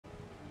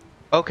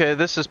Okay,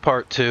 this is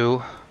part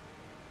two.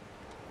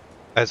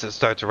 As it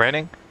starts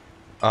raining,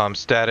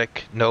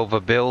 Static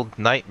Nova build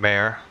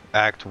Nightmare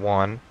Act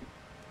 1.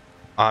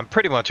 I'm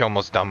pretty much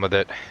almost done with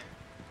it.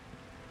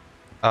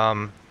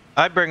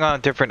 I bring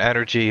on different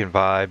energy and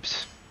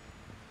vibes.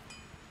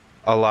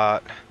 A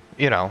lot,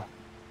 you know,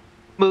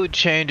 mood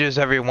changes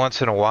every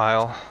once in a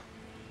while.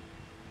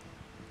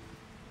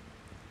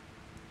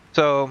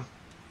 So,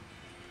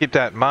 keep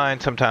that in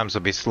mind. Sometimes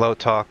it'll be slow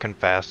talking,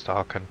 fast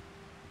talking.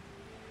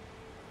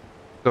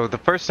 So the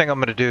first thing I'm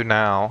going to do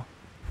now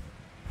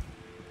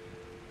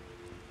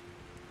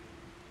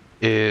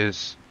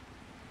is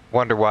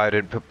wonder why I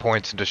didn't put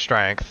points into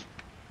strength.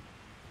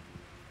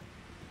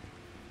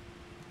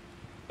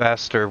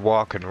 Faster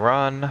walk and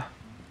run.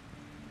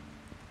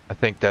 I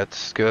think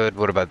that's good.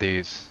 What about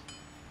these?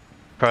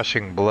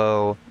 Crushing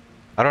blow.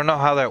 I don't know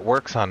how that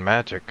works on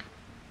magic.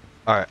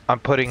 Alright, I'll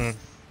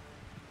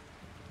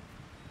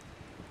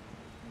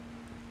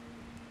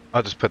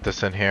just put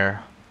this in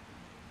here.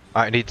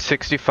 I need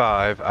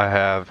 65. I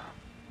have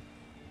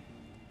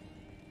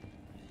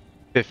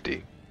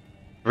 50.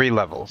 3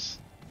 levels.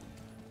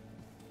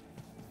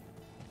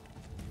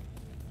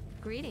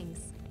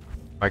 Greetings.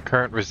 My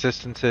current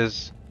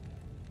resistances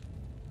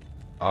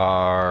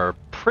are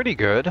pretty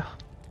good.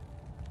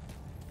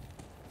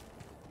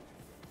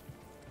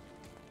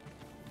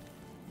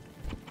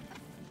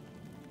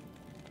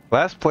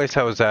 Last place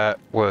I was at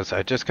was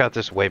I just got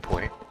this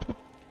waypoint.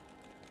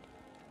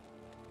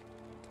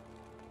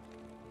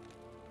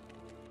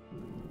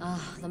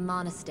 Ah, the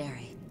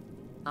monastery.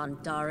 On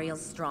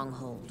Dariel's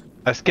stronghold.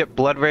 I skipped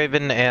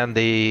Bloodraven and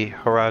the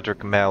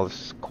Heraldric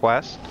Malice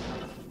quest,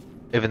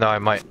 even though I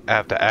might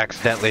have to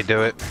accidentally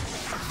do it.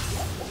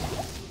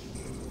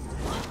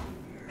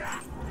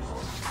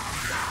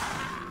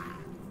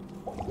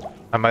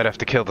 I might have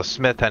to kill the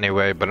smith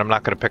anyway, but I'm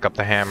not going to pick up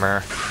the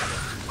hammer.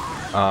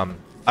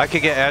 I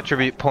could get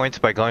attribute points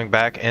by going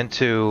back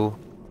into...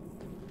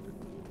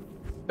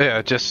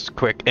 Yeah, just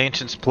quick.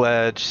 Ancient's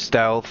Pledge,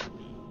 Stealth.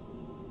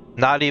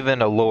 Not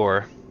even a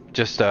lore.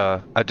 Just,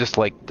 I just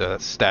like the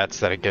stats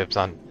that it gives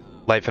on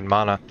life and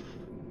mana.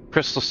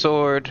 Crystal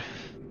Sword,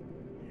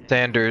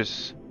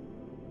 Sanders,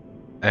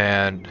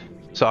 and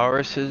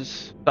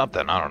Saurus's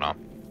something, I don't know.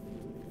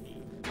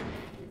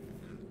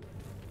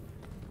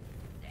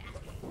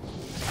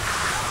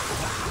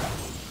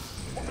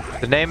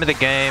 The name of the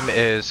game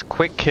is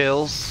quick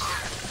kills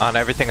on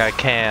everything I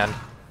can.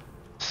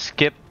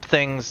 Skip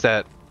things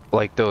that,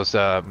 like those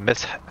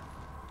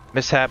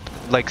mishap,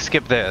 like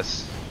skip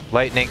this.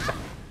 Lightning.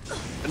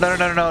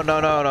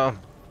 No.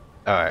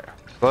 Alright,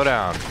 slow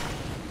down.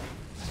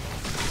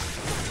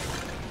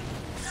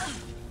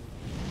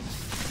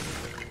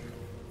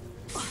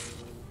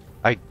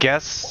 I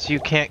guess you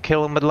can't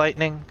kill him with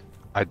lightning?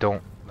 I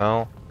don't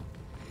know.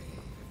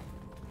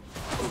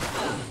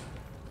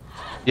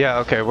 Yeah,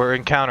 okay, we're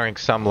encountering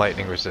some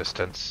lightning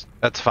resistance.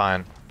 That's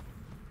fine.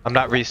 I'm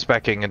not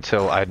respeccing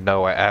until I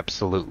know I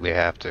absolutely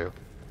have to.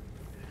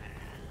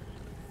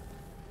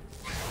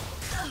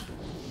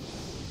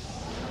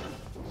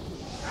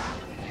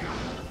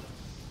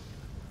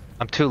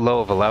 I'm too low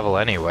of a level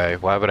anyway,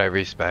 why would I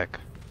respec?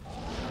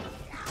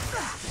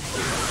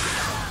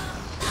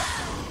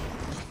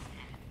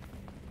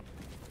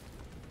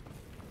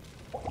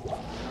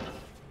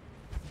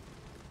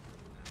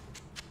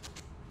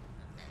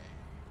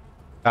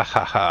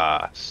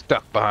 Ahaha,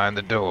 stuck behind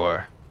the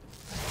door.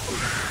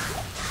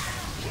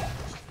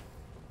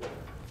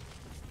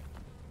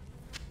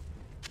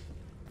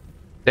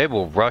 They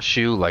will rush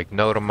you like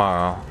no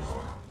tomorrow.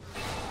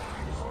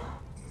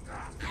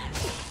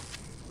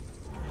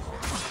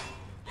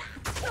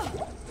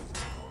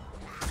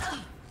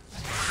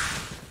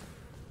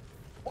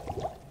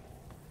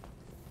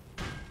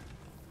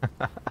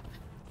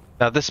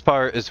 Now this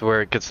part is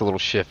where it gets a little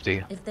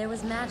shifty. If there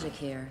was magic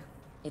here,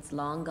 it's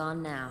long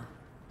gone now.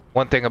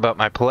 One thing about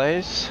my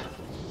plays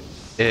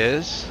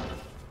is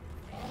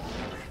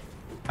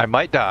I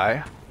might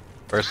die,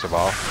 first of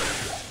all.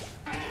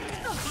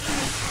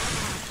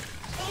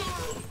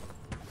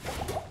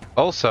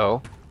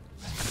 Also,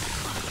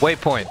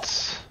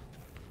 waypoints.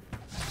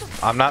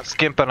 I'm not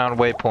skimping on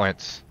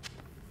waypoints.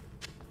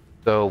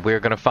 So we're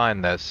gonna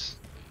find this.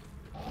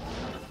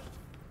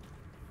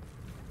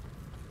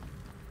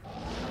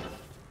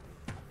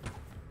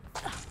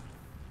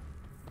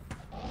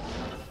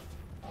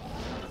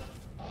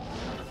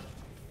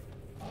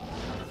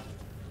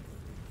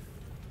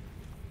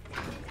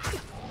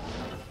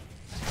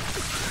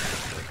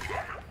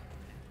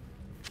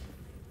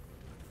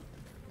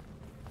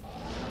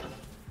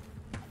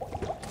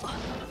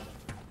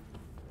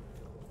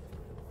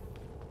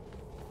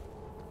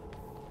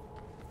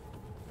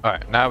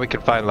 Alright, now we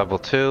can find level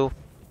 2.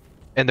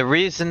 And the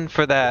reason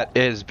for that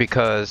is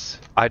because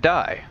I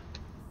die.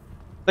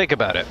 Think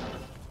about it.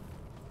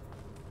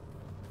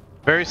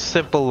 Very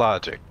simple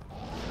logic.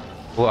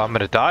 Well, I'm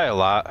gonna die a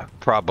lot,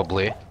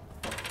 probably. At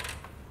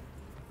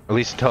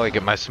least until I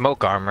get my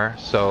smoke armor,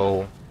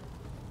 so...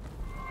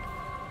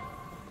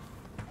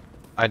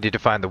 I need to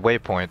find the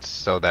waypoints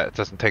so that it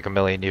doesn't take a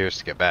million years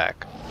to get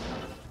back.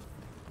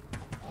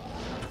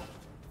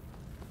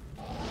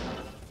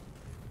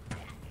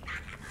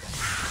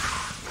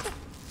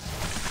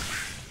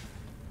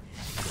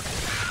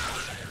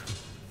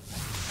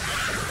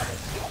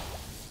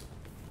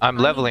 I'm I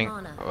need leveling.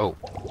 mana. Oh,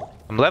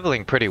 I'm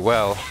leveling pretty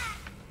well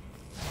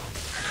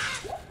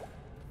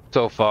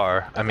so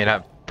far. I mean,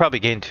 I've probably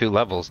gained 2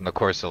 levels in the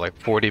course of like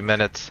 40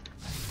 minutes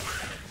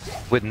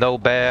with no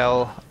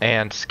bail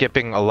and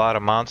skipping a lot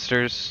of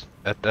monsters.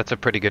 That's a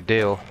pretty good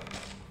deal.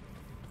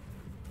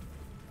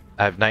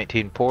 I have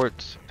 19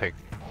 ports. Take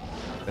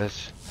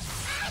this.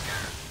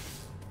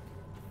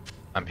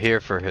 I'm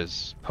here for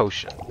his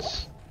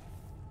potions.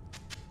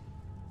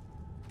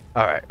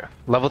 Alright,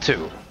 level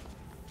 2.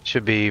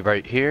 Should be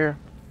right here.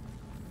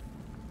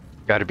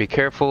 Gotta be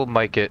careful,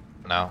 might get...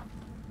 no.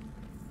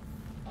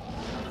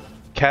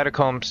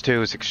 Catacombs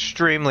 2 is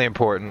extremely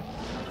important.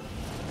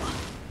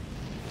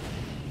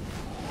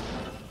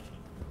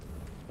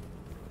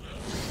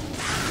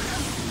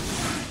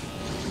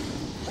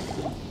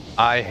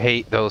 I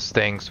hate those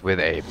things with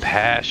a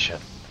passion.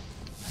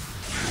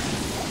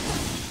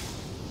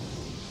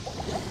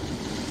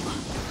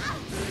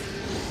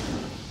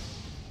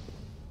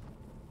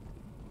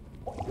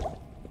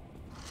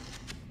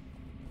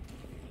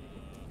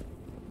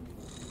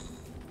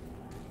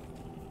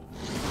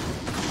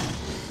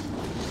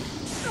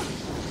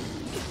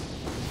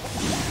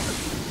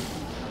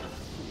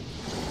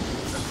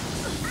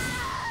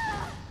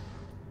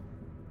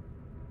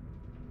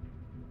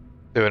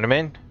 See what I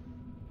mean?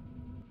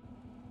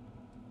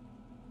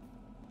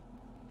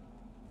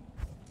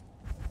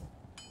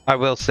 I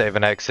will save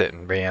and exit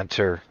and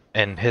re-enter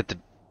and hit the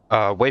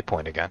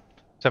waypoint again.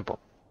 Simple.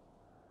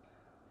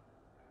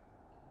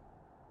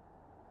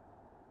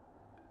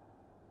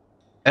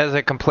 As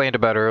I complained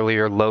about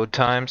earlier, load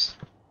times.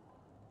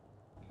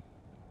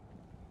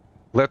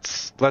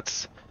 Let's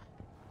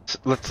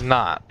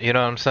not. You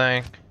know what I'm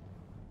saying?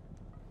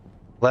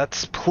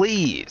 Let's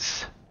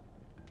please.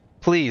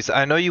 Please,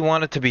 I know you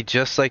want it to be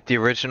just like the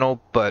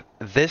original, but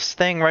this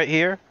thing right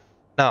here?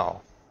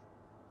 No.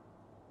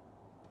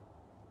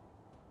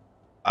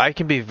 I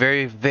can be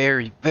very,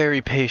 very,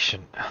 very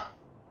patient.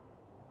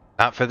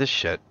 Not for this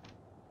shit.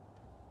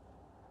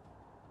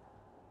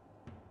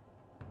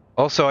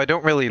 Also, I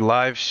don't really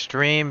live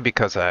stream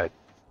because I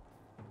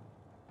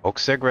smoke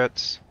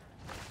cigarettes.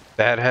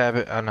 Bad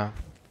habit, I know.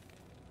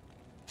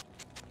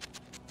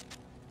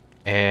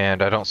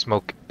 And I don't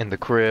smoke in the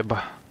crib.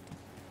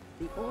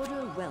 The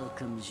Order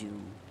welcomes you.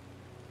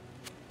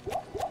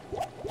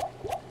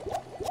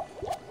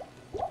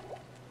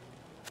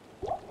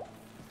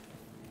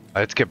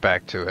 Let's get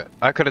back to it.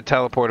 I could have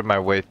teleported my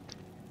way,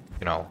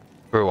 you know,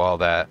 through all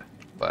that,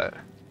 but...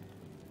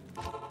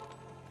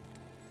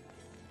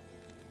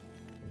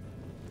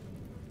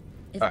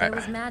 If there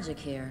was magic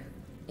here,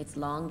 it's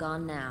long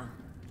gone now.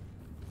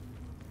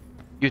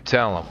 You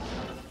tell him.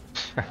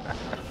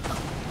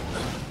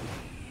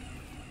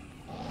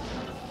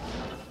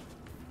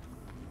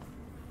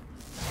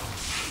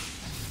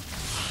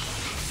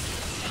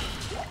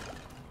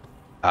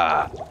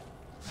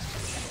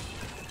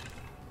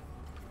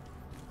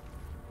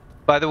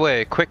 By the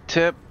way, quick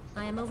tip.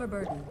 I am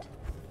overburdened.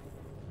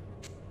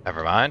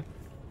 Never mind.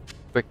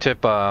 Quick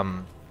tip,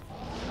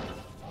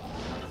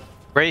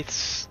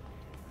 Wraiths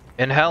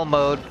in Hell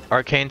mode,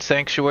 Arcane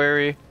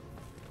Sanctuary,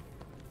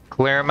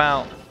 clear them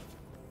out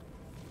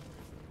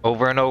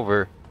over and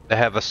over. They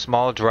have a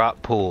small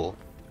drop pool,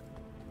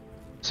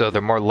 so they're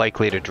more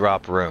likely to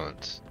drop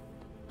runes.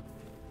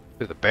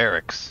 To the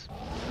barracks.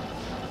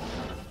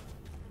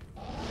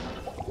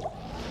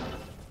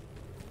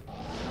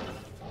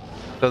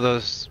 So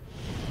those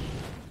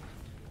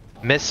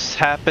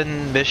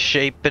misshapen,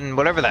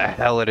 whatever the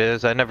hell it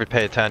is, I never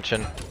pay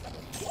attention.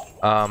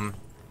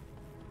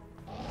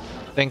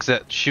 Things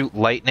that shoot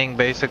lightning,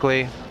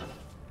 basically,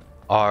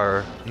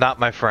 are not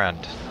my friend.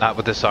 Not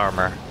with this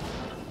armor.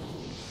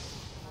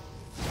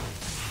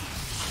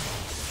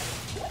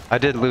 I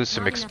did lose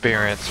some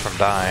experience from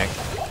dying.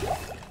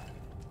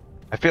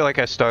 I feel like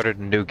I started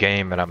a new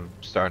game and I'm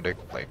starting to,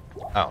 like...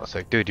 oh, it's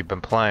like, dude, you've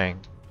been playing.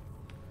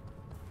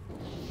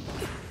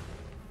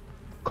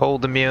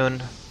 Cold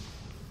immune.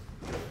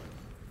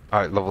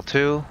 Alright, level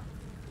 2.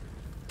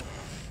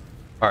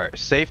 Alright,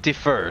 safety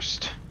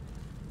first.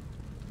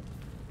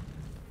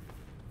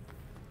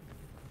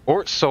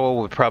 Ort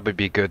Soul would probably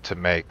be good to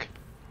make.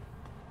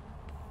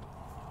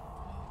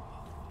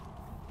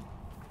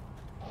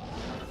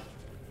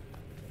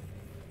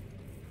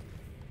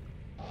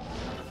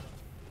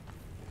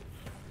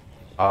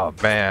 Oh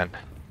man.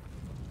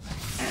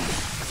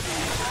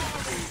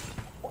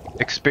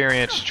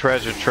 Experience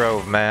treasure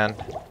trove, man.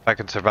 If I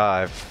can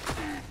survive.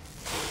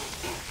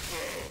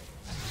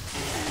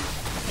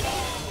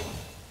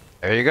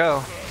 There you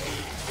go.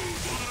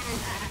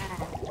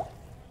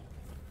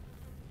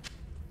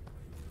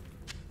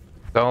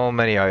 So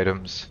many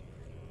items.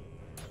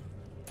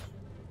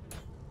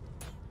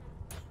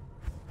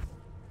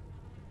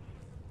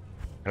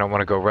 I don't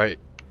want to go right.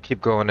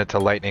 Keep going into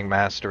lightning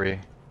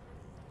mastery.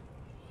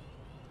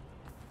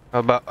 How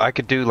about I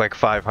could do like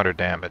 500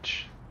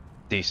 damage.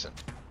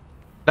 Decent.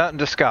 Nothing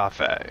to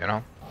scoff at, you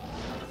know?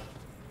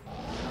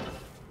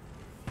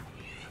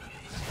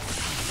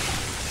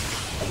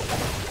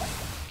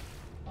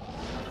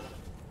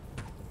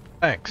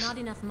 Thanks. Not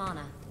enough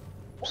mana.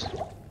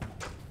 Of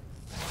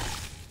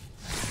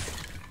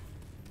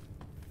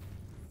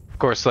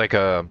course, like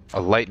a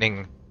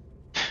lightning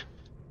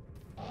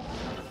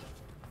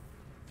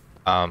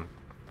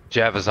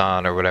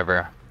Javazon or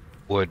whatever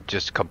would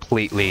just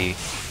completely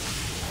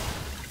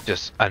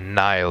just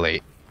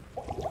annihilate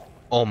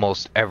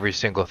almost every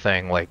single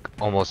thing, like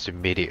almost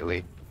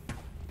immediately.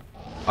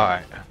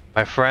 Alright,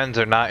 my friends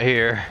are not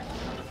here.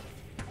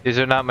 These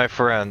are not my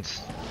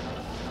friends.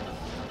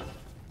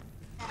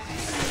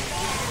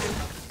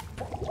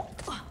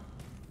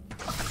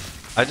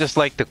 I just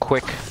like the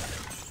quick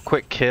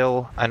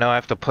kill. I know I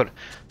have to put,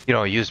 you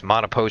know, use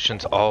mana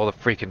potions all the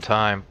freaking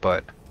time,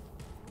 but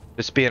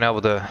just being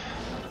able to,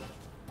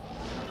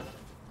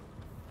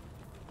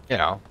 you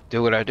know,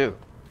 do what I do.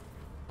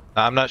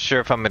 I'm not sure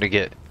if I'm gonna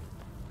get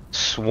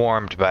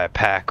swarmed by a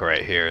pack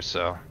right here,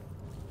 so.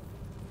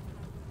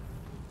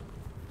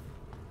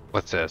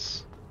 What's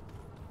this?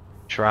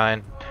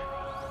 Shrine.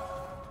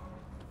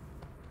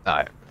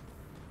 Alright.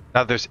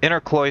 Now there's Inner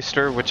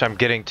Cloister, which I'm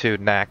getting to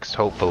next,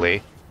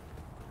 hopefully.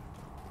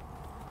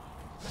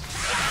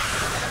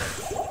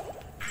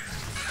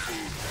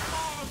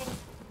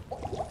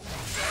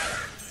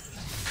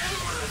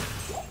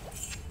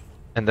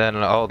 And then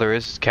all there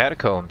is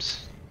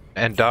Catacombs.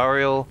 And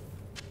Dariel,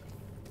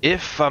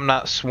 if I'm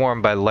not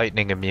swarmed by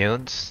lightning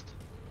immunes,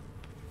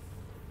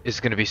 is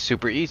going to be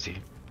super easy.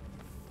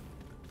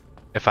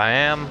 If I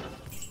am,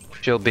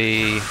 she'll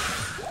be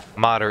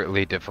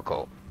moderately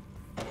difficult.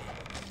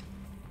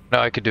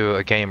 Now I could do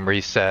a game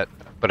reset,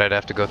 but I'd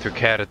have to go through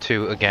Cata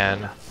 2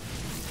 again.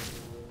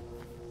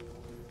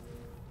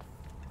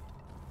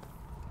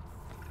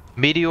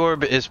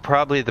 Meteorb is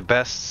probably the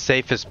best,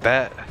 safest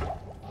bet.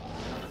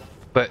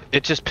 But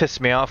it just pissed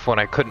me off when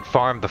I couldn't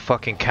farm the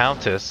fucking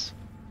Countess.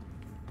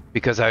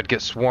 Because I'd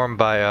get swarmed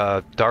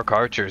by Dark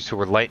Archers who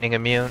were lightning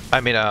immune.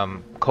 I mean,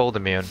 cold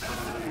immune.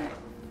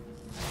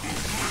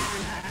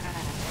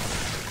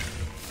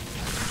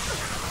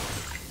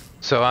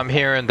 So I'm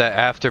hearing that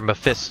after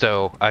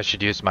Mephisto, I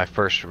should use my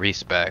first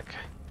respec.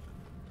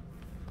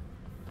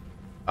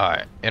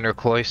 Alright, Inner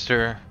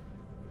Cloister.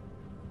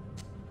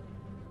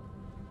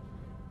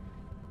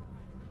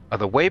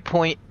 The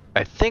waypoint,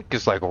 I think,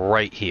 is like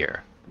right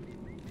here.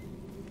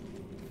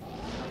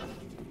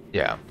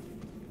 Yeah,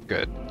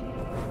 good.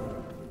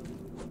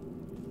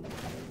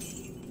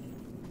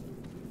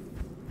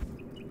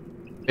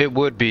 It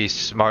would be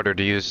smarter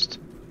to use...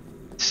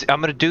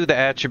 I'm gonna do the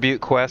attribute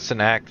quests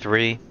in Act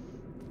 3.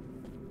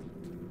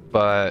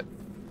 But...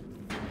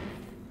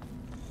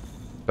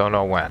 don't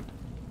know when.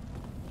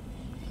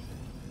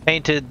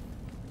 Painted...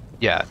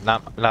 yeah,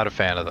 not a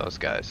fan of those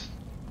guys.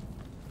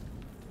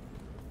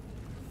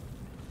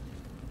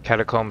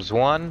 Catacombs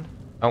 1.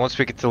 And once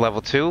we get to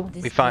level 2,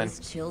 we find...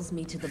 chills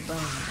me to the bone.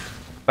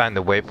 Find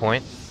the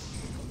waypoint.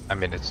 I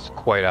mean, it's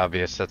quite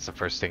obvious that's the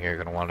first thing you're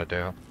gonna want to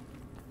do.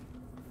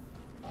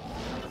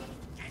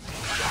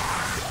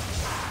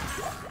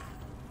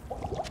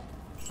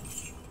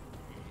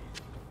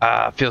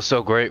 Ah, it feels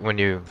so great when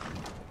you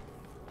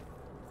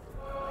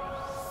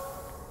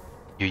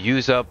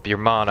use up your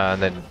mana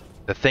and then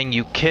the thing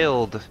you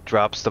killed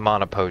drops the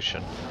mana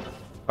potion.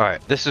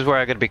 Alright, this is where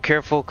I gotta be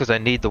careful because I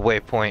need the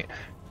waypoint.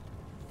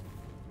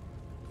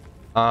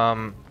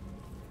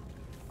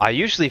 I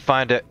usually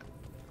find it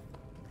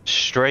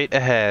straight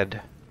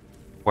ahead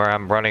where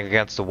I'm running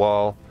against the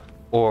wall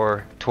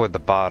or toward the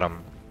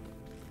bottom.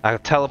 I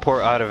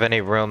teleport out of any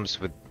rooms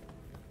with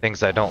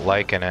things I don't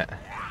like in it.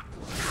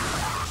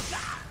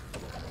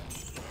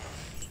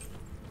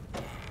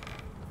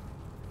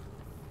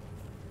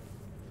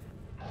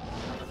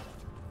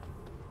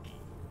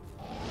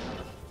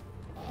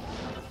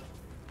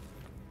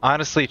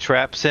 Honestly,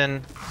 traps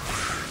in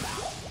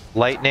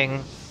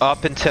lightning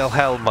up until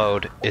hell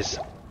mode is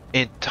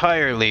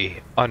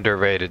entirely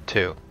underrated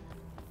too.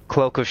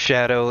 Cloak of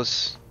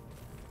Shadows,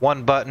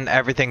 one button,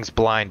 everything's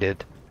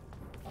blinded.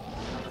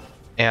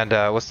 And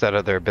what's that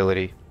other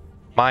ability?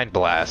 Mind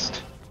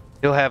Blast.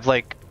 You'll have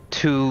like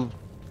 2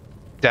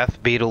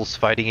 death beetles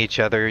fighting each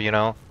other, you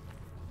know?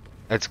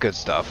 That's good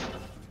stuff.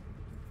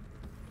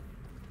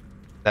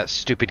 That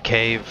stupid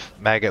cave,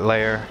 maggot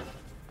lair.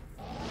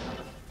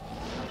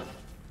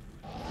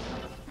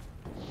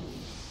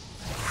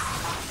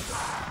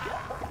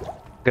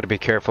 Gotta be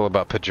careful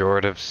about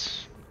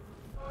pejoratives.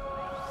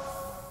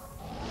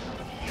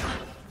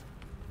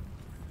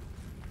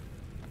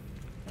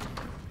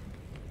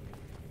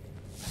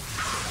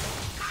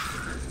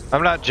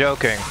 I'm not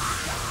joking.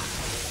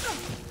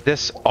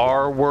 This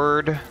R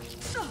word.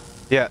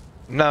 Yeah,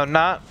 no,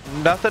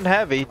 nothing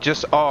heavy,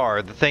 just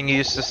R. The thing you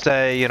used to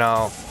say, you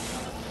know,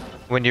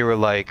 when you were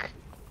like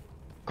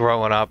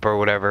growing up or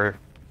whatever,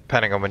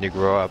 depending on when you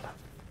grew up.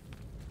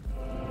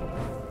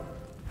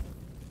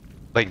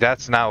 Like,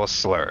 that's now a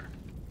slur.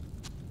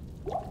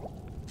 You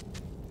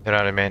know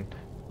what I mean?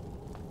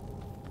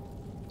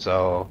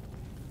 So,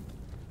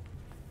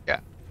 yeah.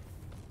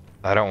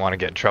 I don't want to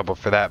get in trouble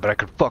for that, but I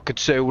could fucking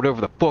say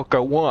whatever the fuck I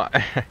want.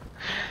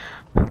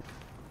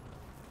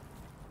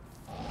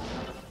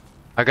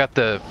 I got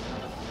the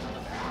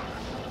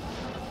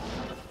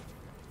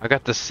I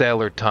got the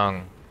sailor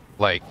tongue.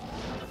 Like,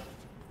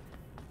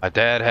 my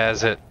dad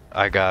has it,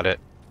 I got it.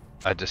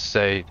 I just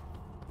say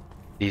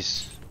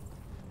these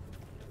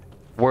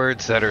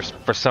words that are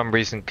for some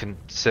reason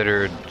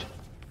considered,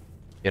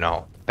 you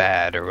know,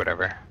 bad or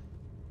whatever.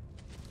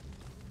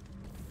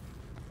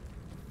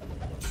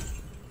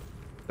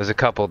 There's a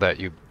couple that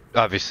you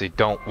obviously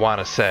don't want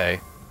to say.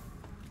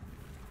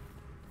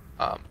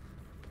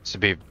 To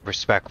be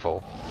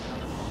respectful.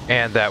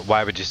 And that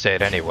why would you say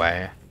it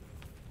anyway?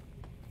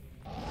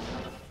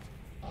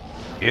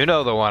 You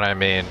know the one I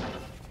mean.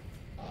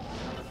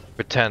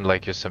 Pretend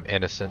like you're some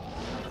innocent.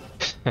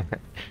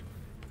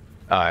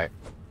 Alright.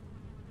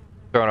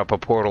 Throwing up a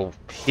portal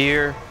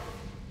here.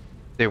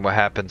 Seeing what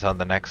happens on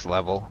the next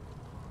level.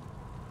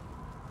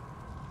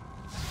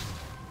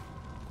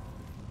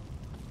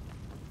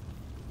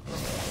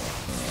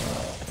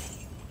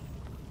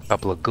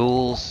 Couple of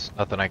ghouls.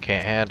 Nothing I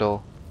can't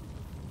handle.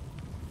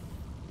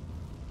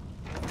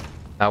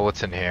 Now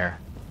what's in here?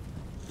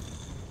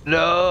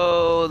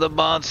 No, the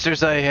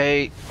monsters I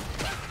hate.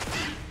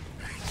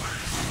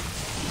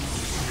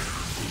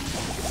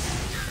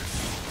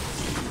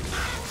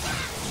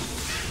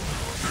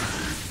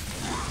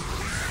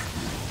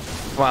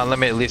 Come on, let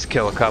me at least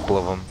kill a couple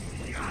of them.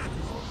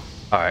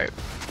 Alright.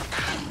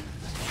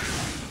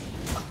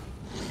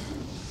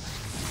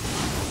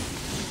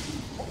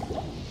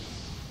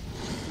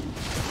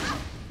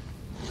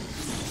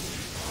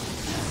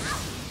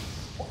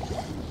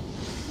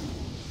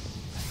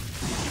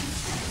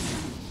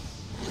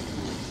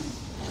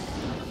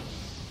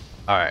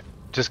 Alright,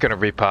 just gonna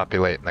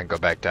repopulate and then go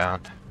back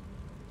down.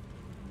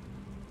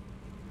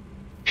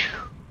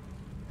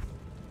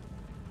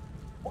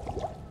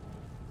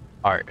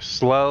 Alright,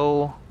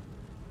 slow.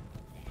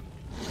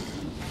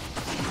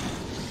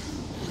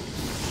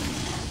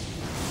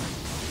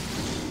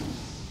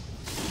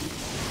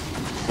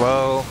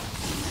 Slow.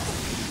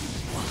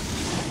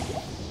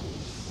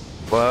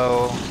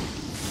 Slow.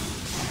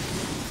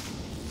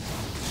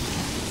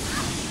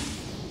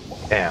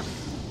 Damn.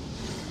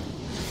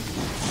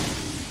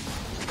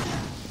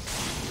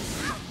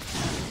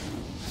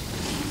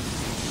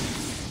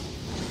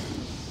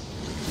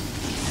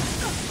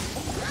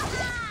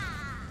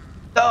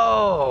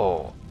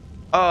 No!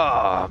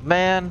 Oh,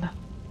 man.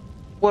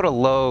 What a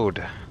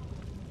load.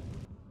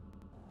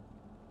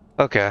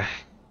 Okay.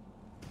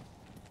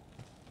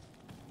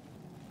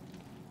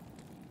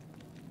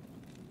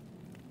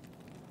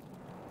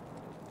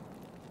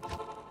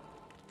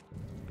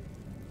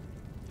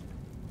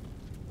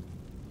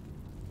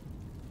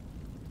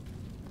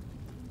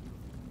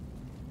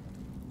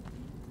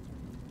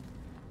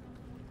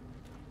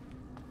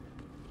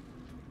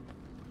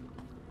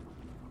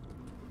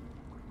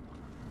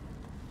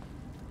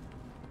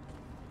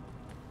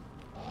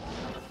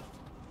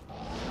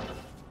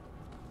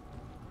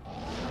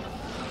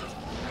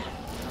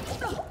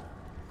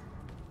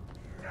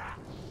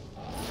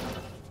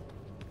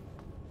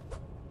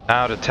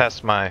 Now to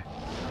test my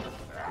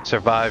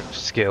survive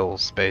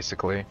skills,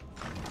 basically.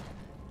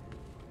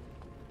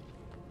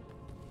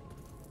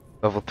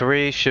 Level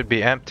 3 should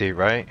be empty,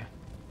 right?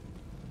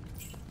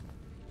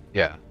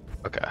 Yeah,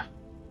 okay.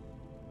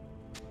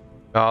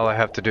 All I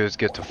have to do is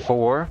get to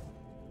 4.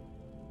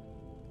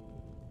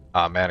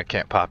 Aw, man, I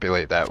can't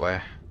populate that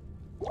way.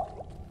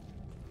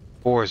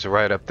 4 is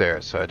right up there,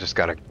 so I just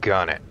gotta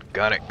gun it.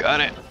 Gun it,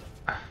 gun it!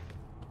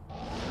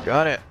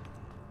 Gun it!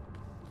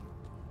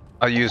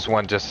 I'll use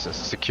one just as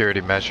a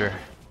security measure.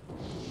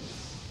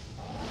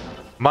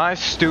 My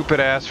stupid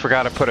ass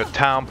forgot to put a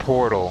town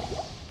portal.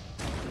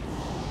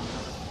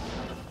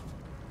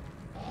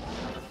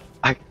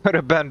 I could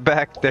have been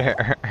back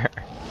there.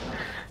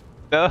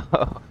 No,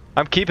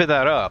 I'm keeping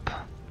that up.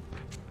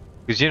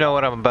 Because you know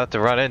what I'm about to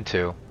run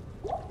into.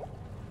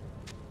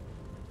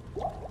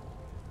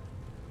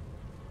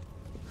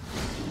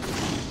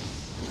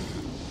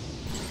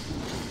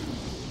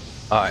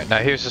 Alright, now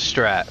here's the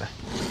strat.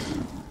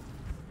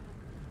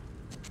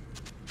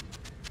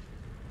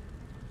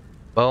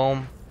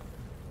 Boom.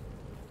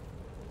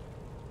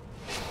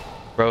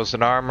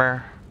 Frozen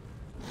armor.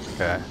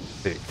 Okay,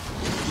 see.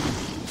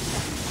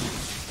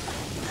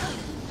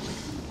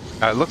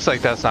 It looks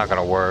like that's not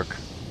gonna work.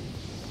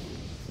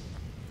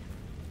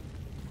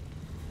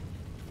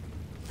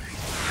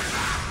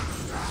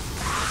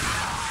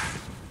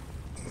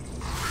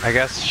 I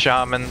guess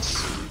shamans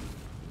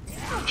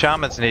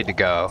need to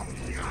go.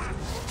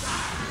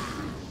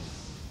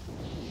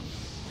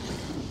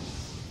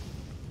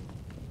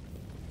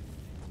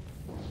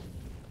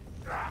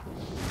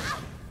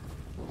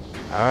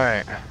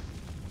 Alright.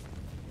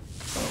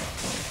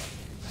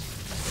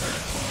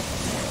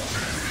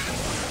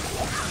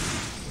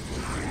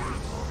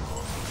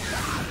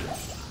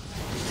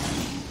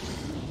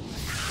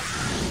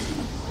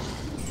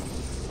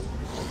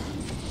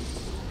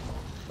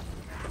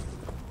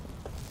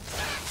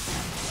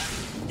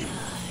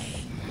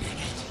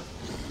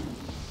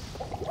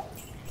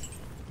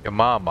 Your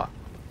mama.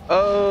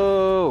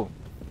 Oh!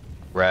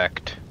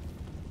 Wrecked.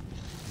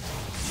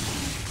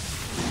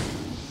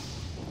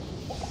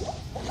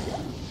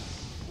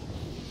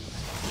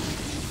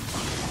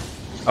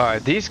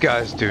 Alright, these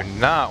guys do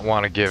not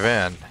want to give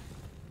in.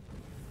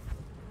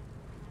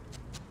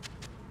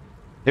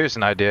 Here's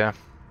an idea.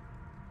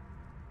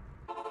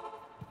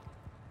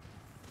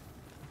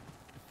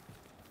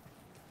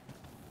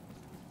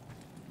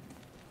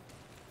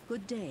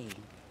 Good day.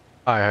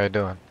 Hi, how you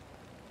doing?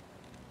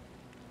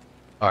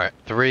 Alright,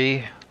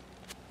 3,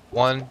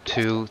 1,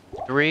 2,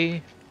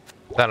 3.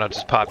 Then I'll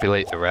just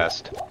populate the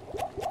rest.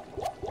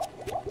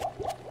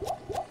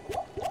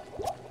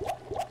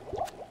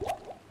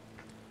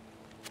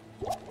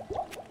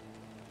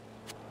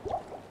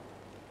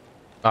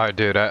 Alright,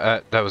 dude,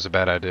 that was a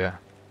bad idea.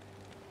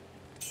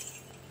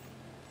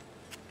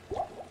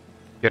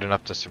 Get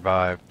enough to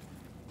survive.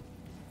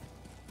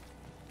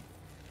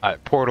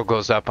 Alright, portal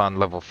goes up on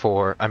level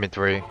 4. I mean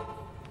 3.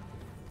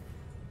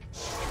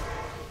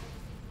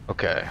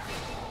 Okay.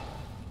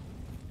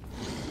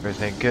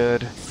 Everything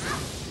good.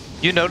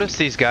 You notice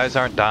these guys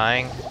aren't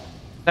dying?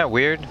 Isn't that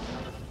weird?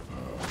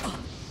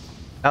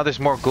 Now there's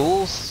more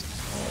ghouls?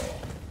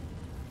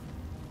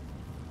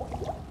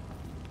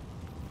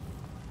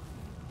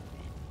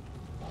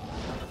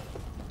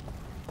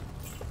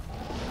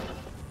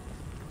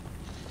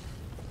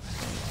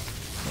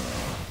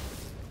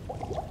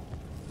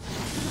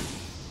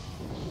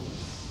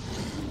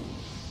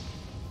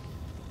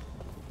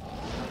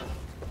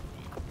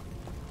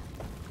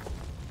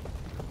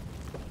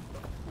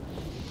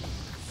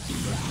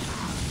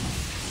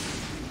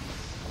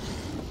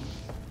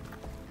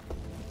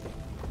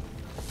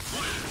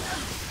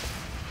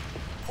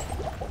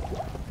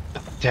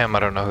 Damn,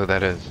 I don't know who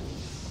that is.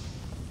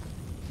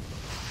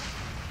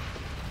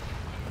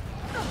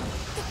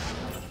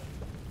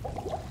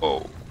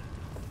 Oh.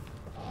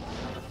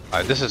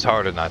 Alright, this is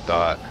harder than I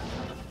thought.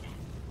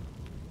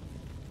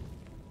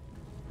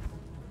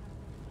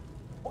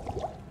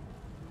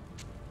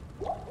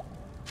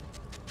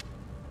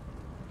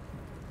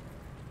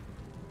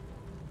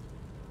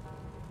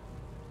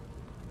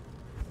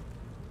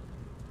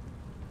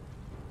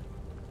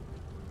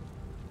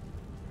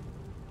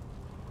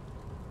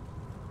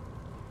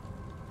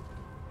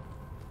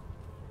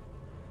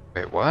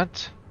 Wait,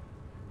 what?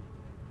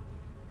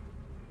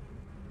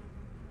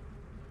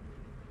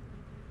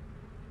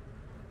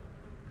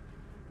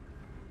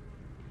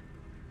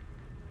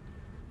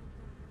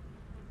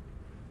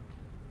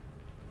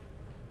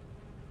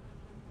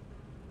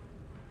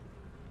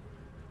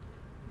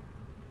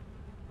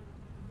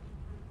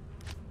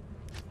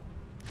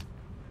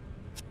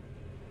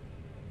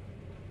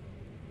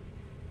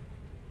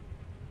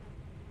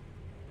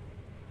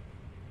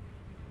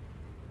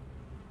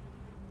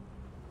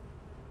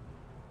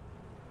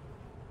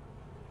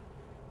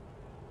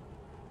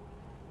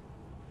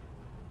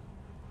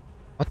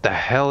 What the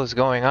hell is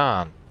going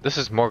on? This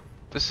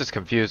is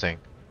confusing.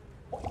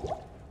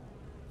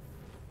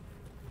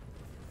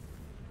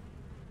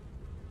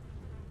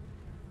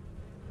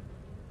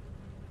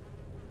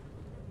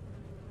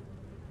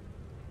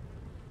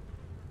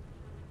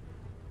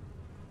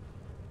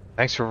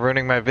 Thanks for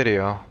ruining my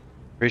video.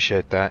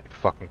 Appreciate that, you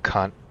fucking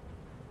cunt.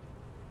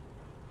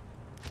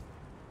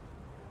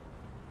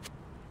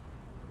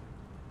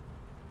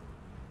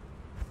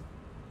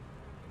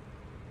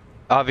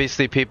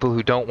 Obviously people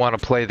who don't want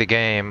to play the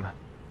game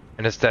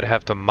and instead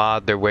have to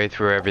mod their way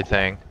through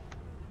everything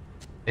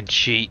and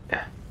cheat.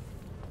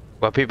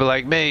 Well, people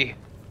like me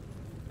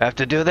have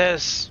to do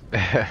this.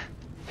 Come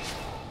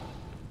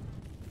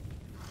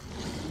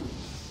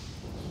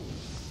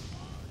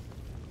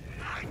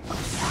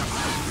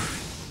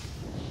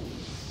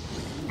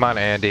on,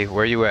 Andy,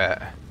 where you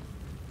at?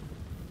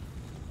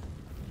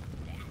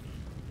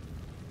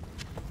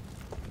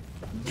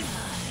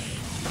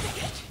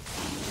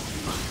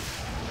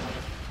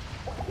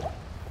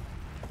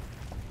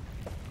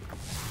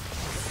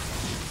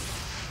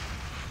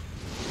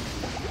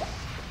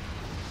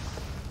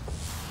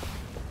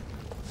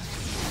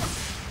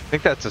 I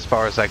think that's as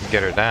far as I can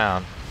get her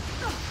down.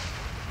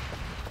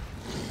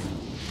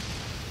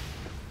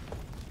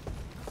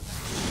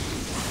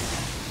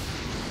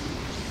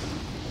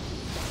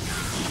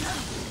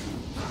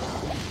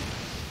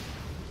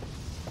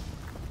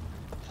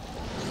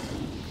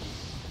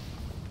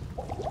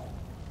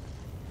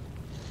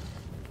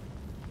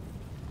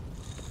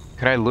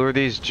 Can I lure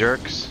these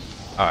jerks?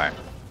 Alright,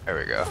 there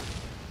we go.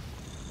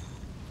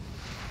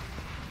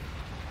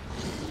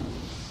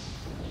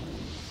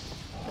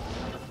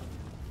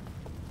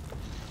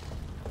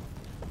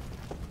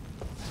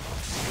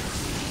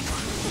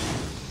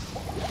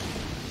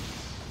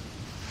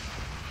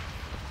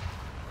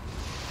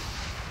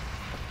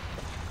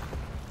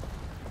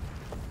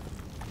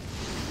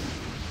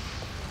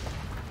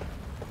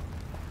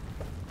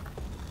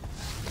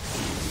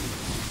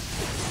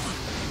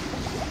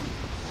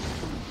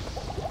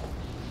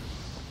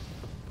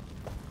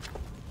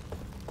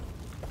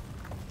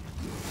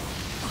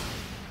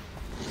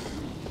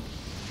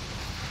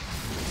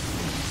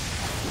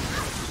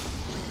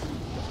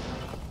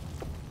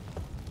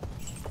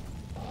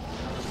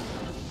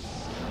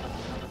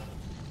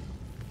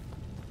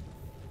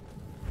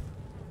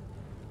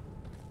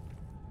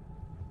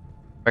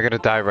 Am I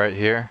gonna die right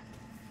here?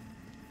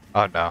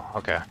 Oh no,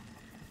 okay.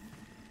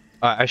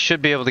 I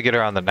should be able to get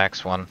her on the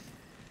next one.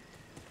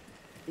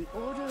 The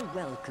Order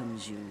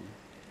welcomes you.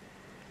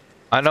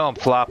 I know I'm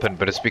flopping,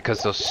 but it's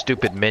because those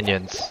stupid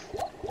minions.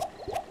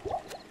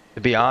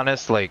 To be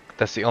honest, like,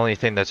 that's the only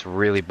thing that's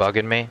really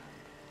bugging me.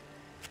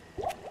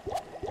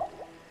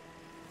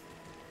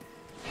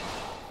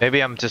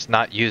 Maybe I'm just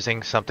not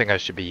using something I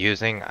should be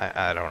using.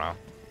 I don't know.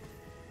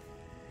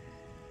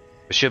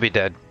 But she'll be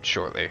dead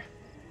shortly.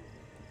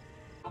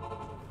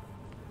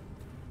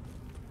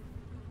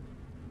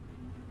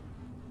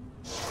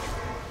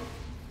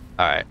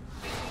 Alright.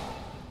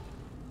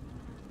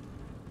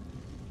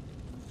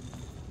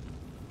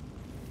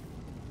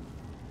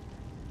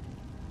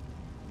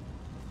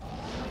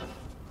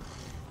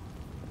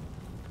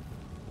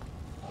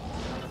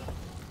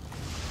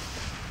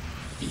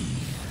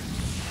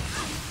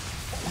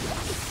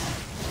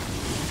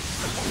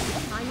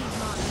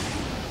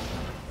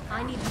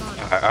 I need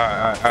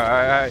mana.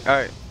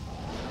 Alright.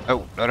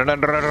 Oh,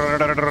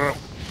 no.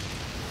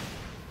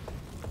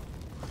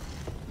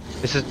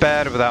 This is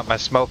bad without my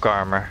smoke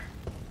armor.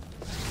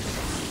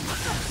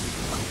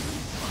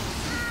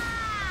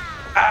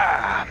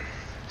 Ah!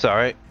 It's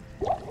alright.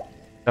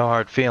 No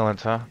hard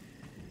feelings, huh?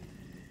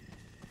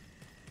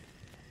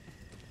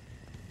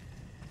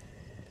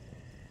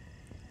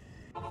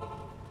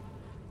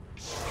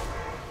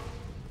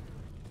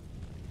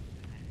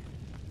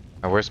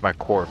 Now where's my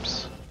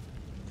corpse?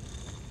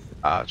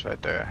 Ah, it's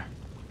right there.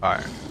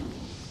 Alright.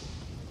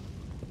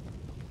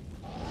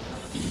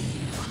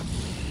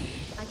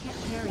 I can't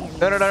carry any.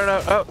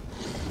 No. Oh.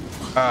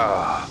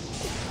 Ah.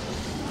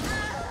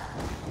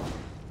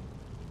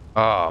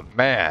 Oh,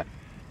 man.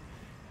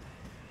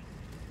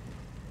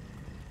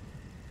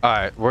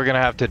 Alright, we're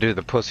gonna have to do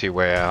the pussy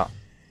way out.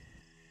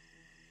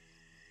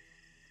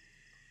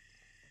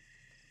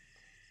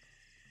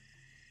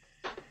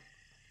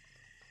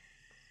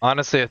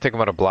 Honestly, I think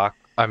I'm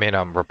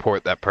gonna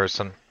report that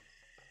person.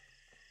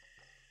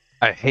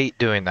 I hate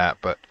doing that,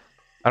 but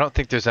I don't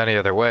think there's any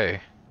other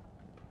way.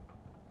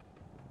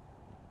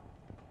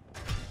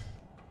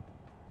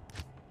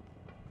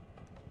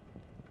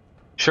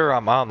 Sure,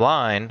 I'm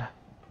online,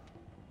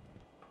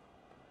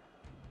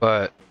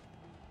 but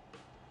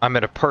I'm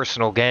in a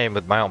personal game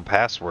with my own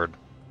password.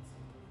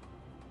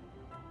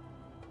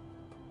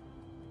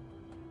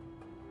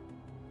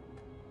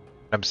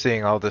 I'm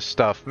seeing all this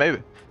stuff.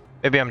 Maybe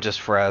I'm just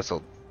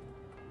frazzled.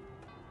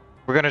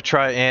 We're gonna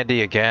try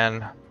Andy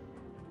again.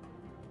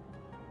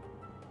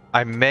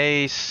 I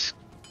may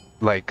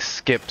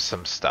skip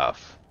some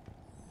stuff.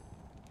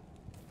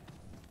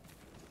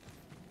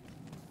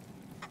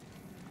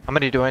 How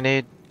many do I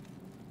need?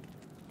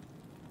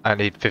 I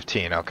need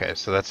 15. Okay,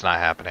 so that's not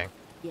happening.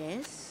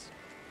 Yes?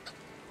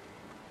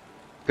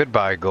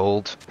 Goodbye,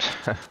 gold.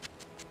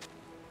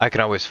 I can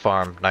always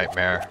farm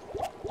Nightmare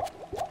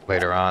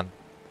later on.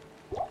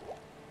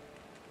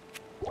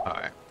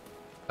 Alright.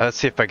 Let's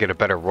see if I get a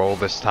better roll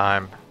this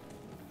time.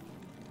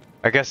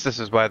 I guess this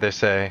is why they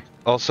say.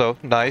 Also,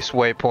 nice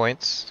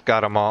waypoints.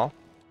 Got them all.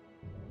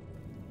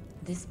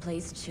 This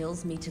place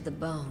chills me to the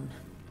bone.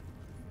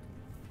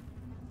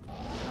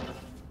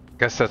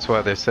 Guess that's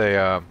why they say,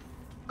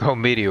 go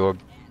meteor as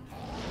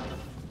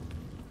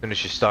soon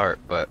as you start,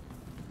 but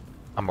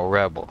I'm a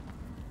rebel.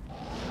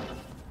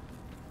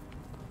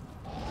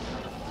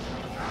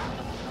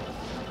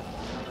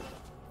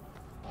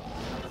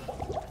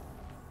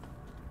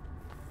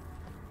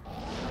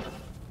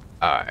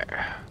 Alright.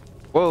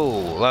 Whoa,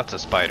 lots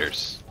of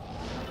spiders.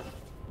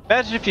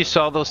 Imagine if you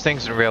saw those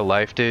things in real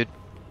life, dude.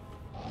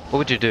 What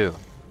would you do?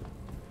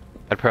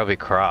 I'd probably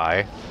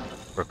cry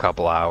for a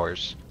couple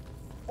hours.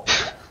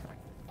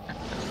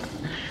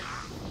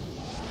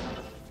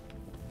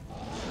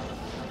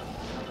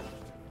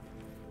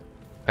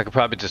 I could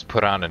probably just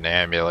put on an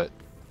amulet,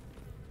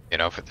 you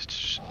know, for the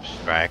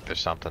strength or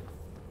something.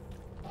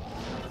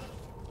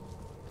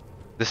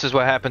 This is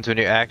what happens when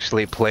you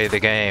actually play the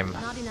game.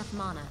 Not enough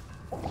mana.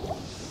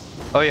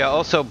 Oh yeah,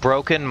 also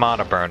broken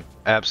mana burn.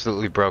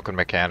 Absolutely broken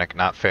mechanic,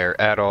 not fair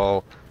at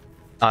all.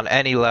 On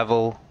any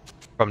level,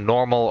 from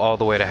normal all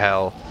the way to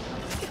hell.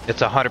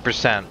 It's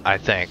 100%, I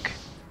think.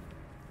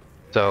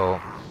 So,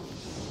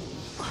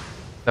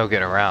 no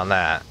getting around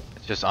that.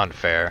 It's just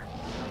unfair.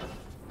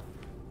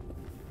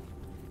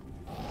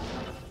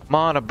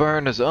 Mana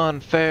burn is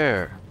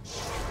unfair.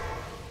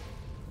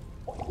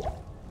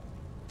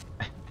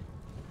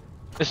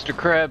 Mr.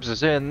 Krabs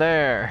is in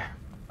there.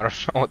 I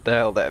don't know what the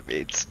hell that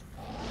means.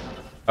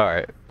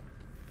 Alright.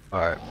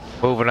 Alright.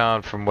 Moving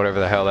on from whatever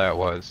the hell that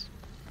was.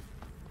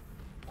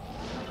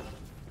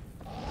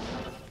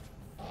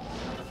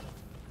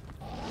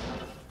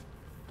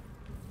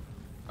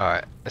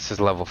 Alright. This is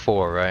level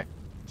 4, right?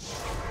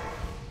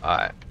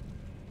 Alright.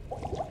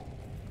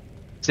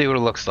 See what it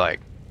looks like.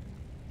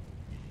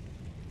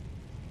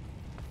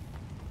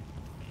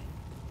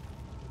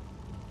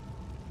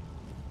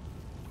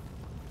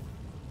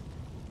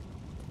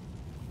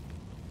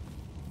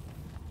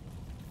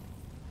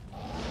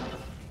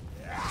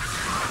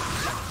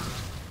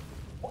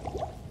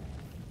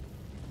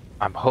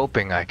 I'm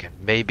hoping I can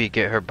maybe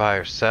get her by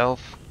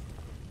herself.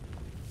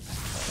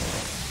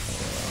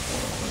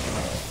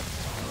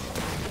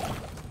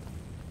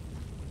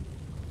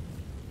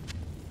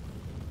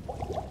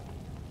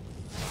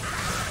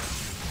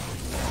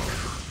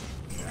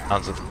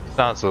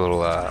 Sounds a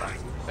little,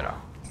 you know.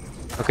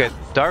 Okay,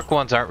 dark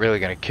ones aren't really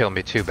gonna kill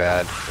me too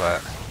bad,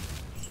 but...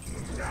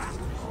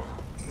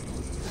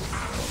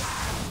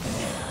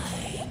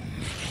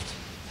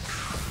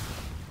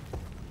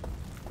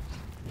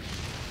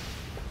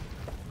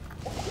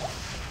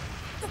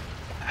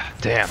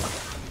 Damn.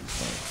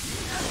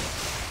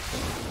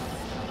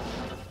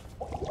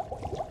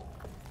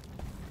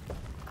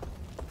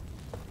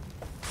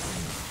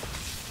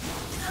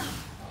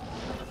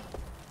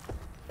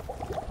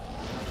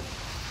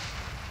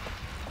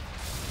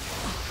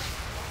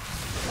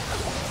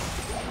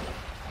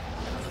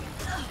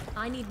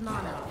 I need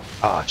mana.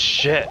 Oh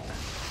shit.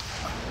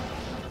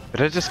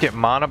 Did I just get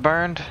mana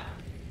burned?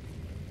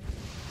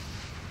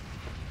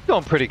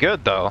 Going pretty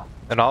good though,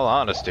 in all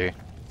honesty.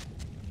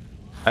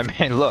 I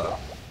mean, look.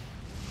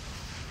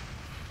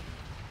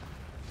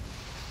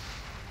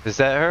 Is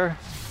that her?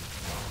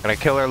 Can I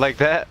kill her like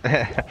that?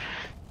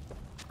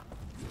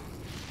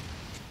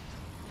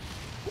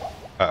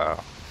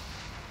 Uh-oh.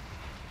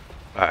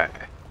 Alright.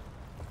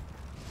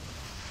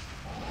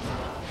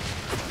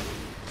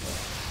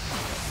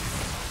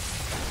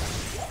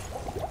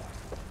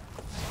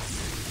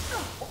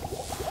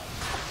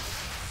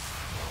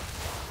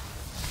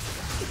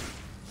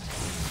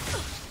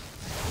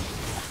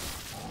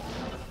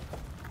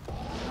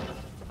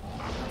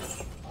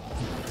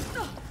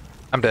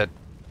 I'm dead.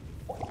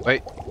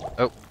 Wait.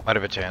 Oh, might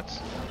have a chance.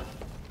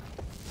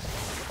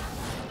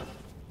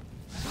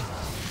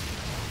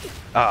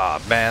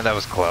 Ah, man, that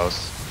was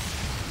close.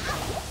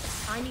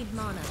 I need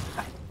mana.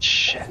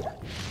 Shit.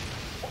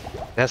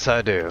 Yes,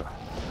 I do.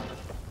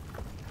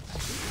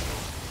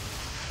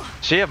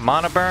 She have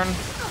mana burn?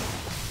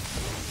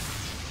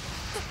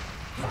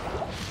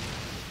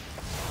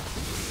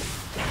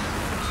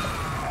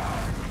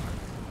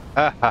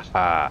 Ha ha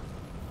ha.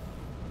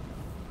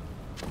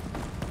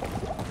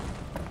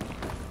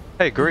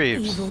 Hey,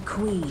 Greaves. The evil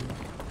queen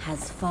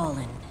has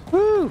fallen.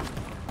 Woo!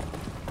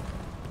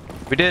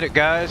 We did it,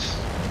 guys.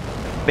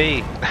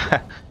 Me.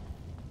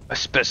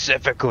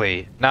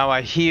 Specifically. Now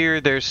I hear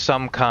there's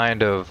some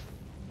kind of...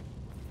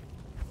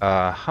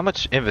 how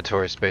much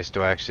inventory space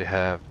do I actually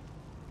have?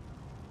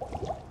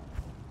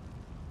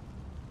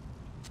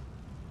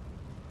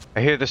 I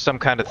hear there's some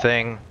kind of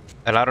thing,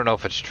 and I don't know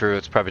if it's true,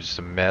 it's probably just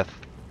a myth.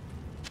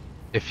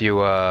 If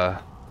you,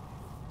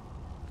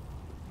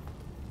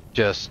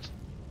 just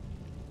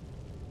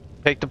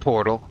take the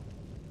portal.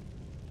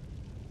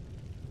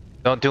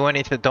 Don't do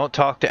anything, don't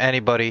talk to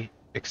anybody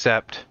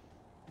except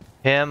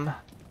him.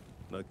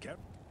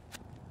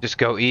 Just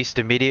go east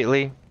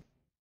immediately.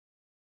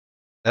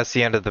 That's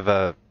the end of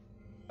the,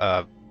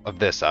 of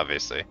this,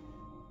 obviously.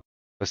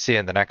 We'll see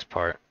in the next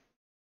part.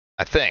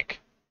 I think.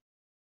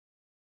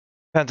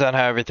 Depends on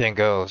how everything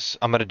goes.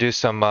 I'm gonna do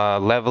some,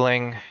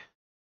 leveling.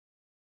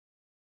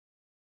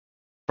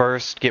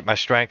 First, get my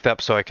strength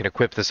up so I can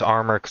equip this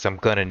armor, because I'm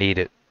gonna need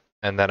it.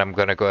 And then I'm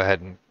gonna go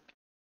ahead and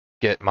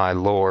get my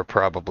lore,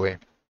 probably.